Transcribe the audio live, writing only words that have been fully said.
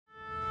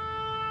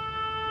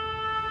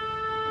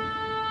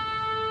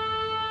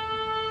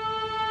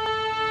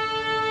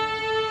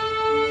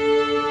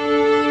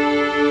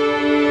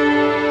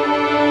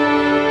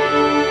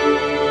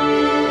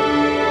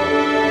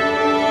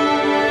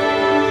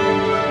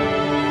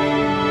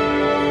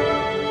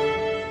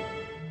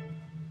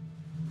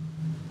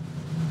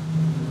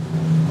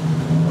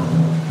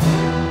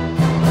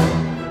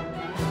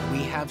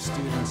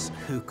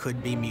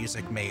could be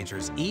music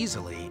majors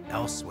easily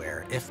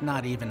elsewhere, if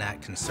not even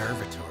at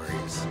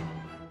conservatories.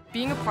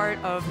 Being a part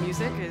of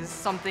music is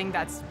something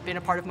that's been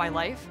a part of my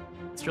life.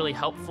 It's really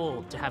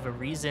helpful to have a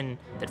reason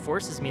that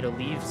forces me to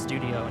leave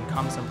studio and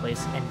come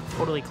someplace and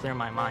totally clear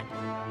my mind.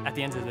 At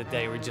the end of the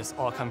day, we just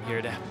all come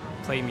here to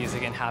play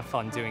music and have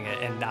fun doing it,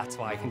 and that's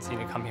why I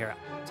continue to come here.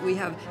 We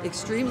have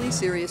extremely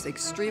serious,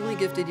 extremely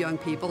gifted young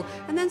people,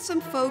 and then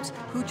some folks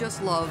who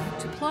just love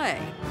to play.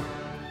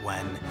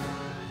 When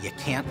you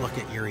can't look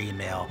at your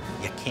email,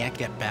 you can't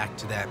get back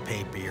to that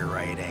paper you're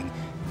writing,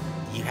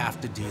 you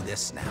have to do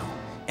this now,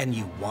 and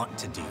you want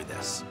to do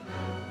this.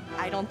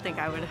 I don't think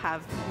I would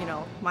have,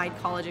 my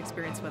college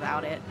experience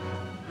without it.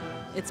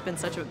 It's been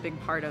such a big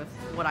part of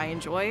what I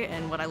enjoy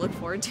and what I look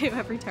forward to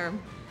every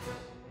term.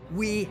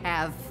 We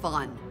have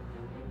fun.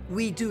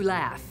 We do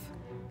laugh.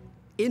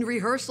 In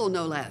rehearsal,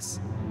 no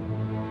less.